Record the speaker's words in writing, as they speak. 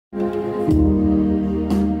Pray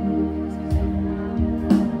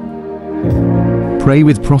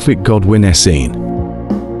with Prophet Godwin ESSIEN.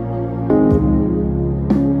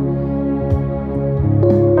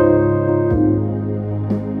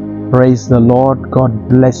 Praise the Lord. God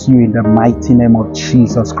bless you in the mighty name of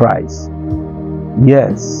Jesus Christ.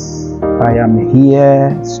 Yes, I am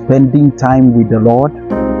here spending time with the Lord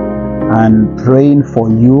and praying for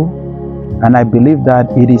you. And I believe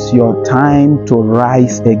that it is your time to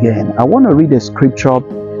rise again. I want to read a scripture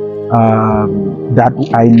that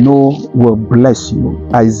I know will bless you.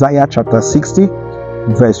 Isaiah chapter 60,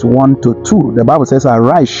 verse 1 to 2. The Bible says,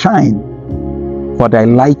 "Arise, shine, for thy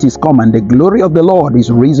light is come, and the glory of the Lord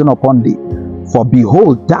is risen upon thee. For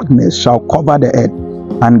behold, darkness shall cover the earth,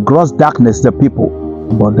 and gross darkness the people.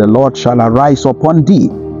 But the Lord shall arise upon thee,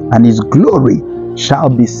 and his glory shall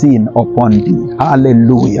be seen upon thee."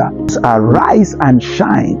 Hallelujah. Arise and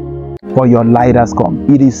shine, for your light has come.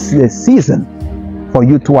 It is a season for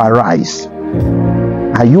you to arise.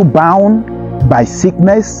 Are you bound by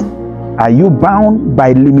sickness? Are you bound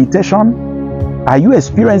by limitation? Are you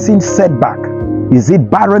experiencing setback? Is it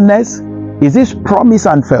barrenness? Is this promise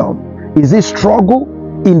unfulfilled? Is this struggle?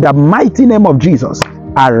 In the mighty name of Jesus,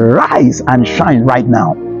 arise and shine right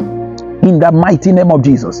now. In the mighty name of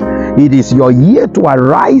Jesus, it is your year to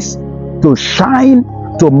arise, to shine,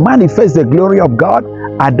 to manifest the glory of God.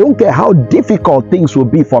 I don't care how difficult things will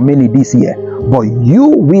be for many this year, but you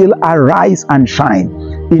will arise and shine.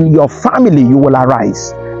 In your family, you will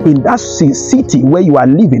arise. In that city where you are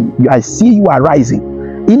living, I see you arising.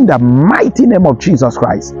 In the mighty name of Jesus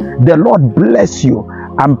Christ, the Lord bless you.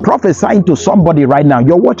 I'm prophesying to somebody right now.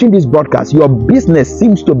 You're watching this broadcast. Your business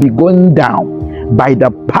seems to be going down. By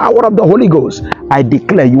the power of the Holy Ghost, I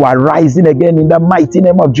declare you are rising again in the mighty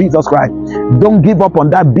name of Jesus Christ. Don't give up on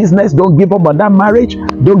that business. Don't give up on that marriage.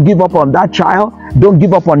 Don't give up on that child. Don't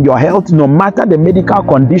give up on your health. No matter the medical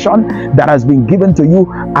condition that has been given to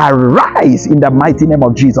you, arise in the mighty name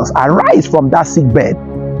of Jesus. Arise from that sick bed.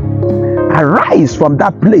 Arise from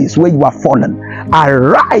that place where you are fallen.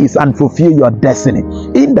 Arise and fulfill your destiny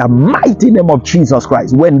in the mighty name of Jesus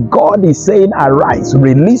Christ. When God is saying arise,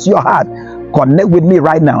 release your heart. Connect with me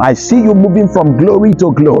right now. I see you moving from glory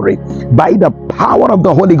to glory by the power of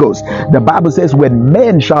the Holy Ghost. The Bible says, when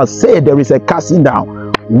men shall say there is a casting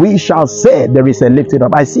down, we shall say there is a lifting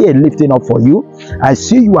up. I see a lifting up for you. I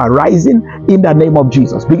see you are rising in the name of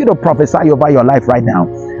Jesus. Begin to prophesy over your life right now.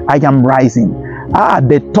 I am rising.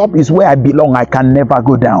 The top is where I belong. I can never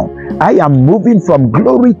go down. I am moving from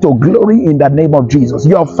glory to glory in the name of Jesus.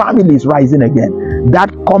 Your family is rising again.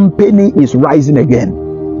 That company is rising again.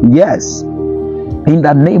 Yes. In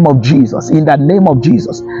the name of Jesus. In the name of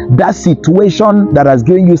Jesus. That situation that has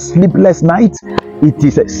given you sleepless nights, it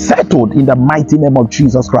is settled in the mighty name of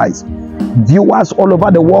Jesus Christ. Viewers all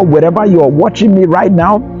over the world, wherever you are watching me right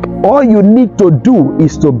now, all you need to do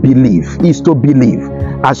is to believe.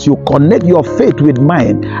 As you connect your faith with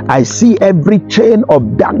mine, I see every chain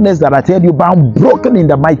of darkness that I tell you bound broken in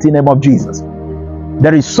the mighty name of Jesus.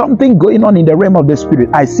 There is something going on in the realm of the spirit.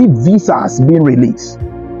 I see visas being released.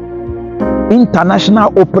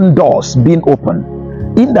 International open doors being opened.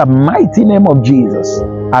 In the mighty name of Jesus,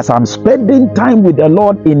 as I'm spending time with the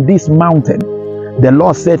Lord in this mountain, the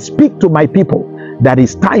Lord said, speak to my people that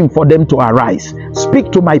it's time for them to arise.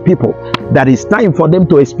 Speak to my people that it's time for them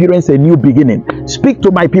to experience a new beginning. Speak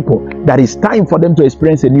to my people that it's time for them to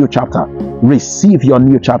experience a new chapter. Receive your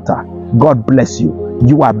new chapter. God bless you.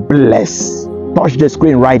 You are blessed. Touch the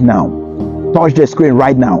screen right now. Touch the screen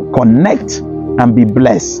right now. Connect and be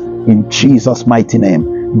blessed in Jesus' mighty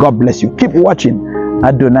name. God bless you. Keep watching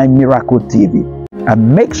Adonai Miracle TV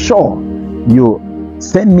and make sure you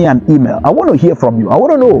send me an email. I want to hear from you. I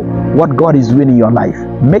want to know what God is doing in your life.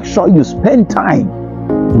 Make sure you spend time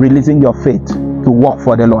releasing your faith to work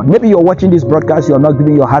for the Lord. Maybe you're watching this broadcast, you're not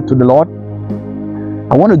giving your heart to the Lord.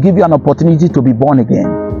 I want to give you an opportunity to be born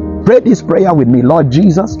again. Pray this prayer with me. Lord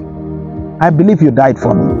Jesus, I believe you died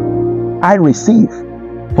for me. I receive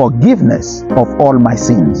forgiveness of all my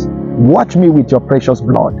sins. Wash me with your precious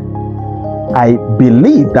blood. I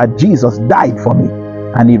believe that Jesus died for me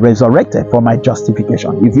and he resurrected for my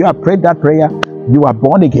justification. If you have prayed that prayer, you are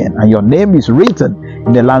born again and your name is written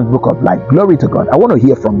in the Lamb's Book of Life. Glory to God. I want to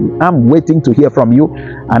hear from you. I'm waiting to hear from you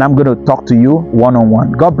and I'm going to talk to you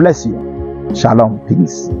one-on-one. God bless you. Shalom.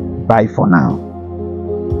 Peace. Bye for now.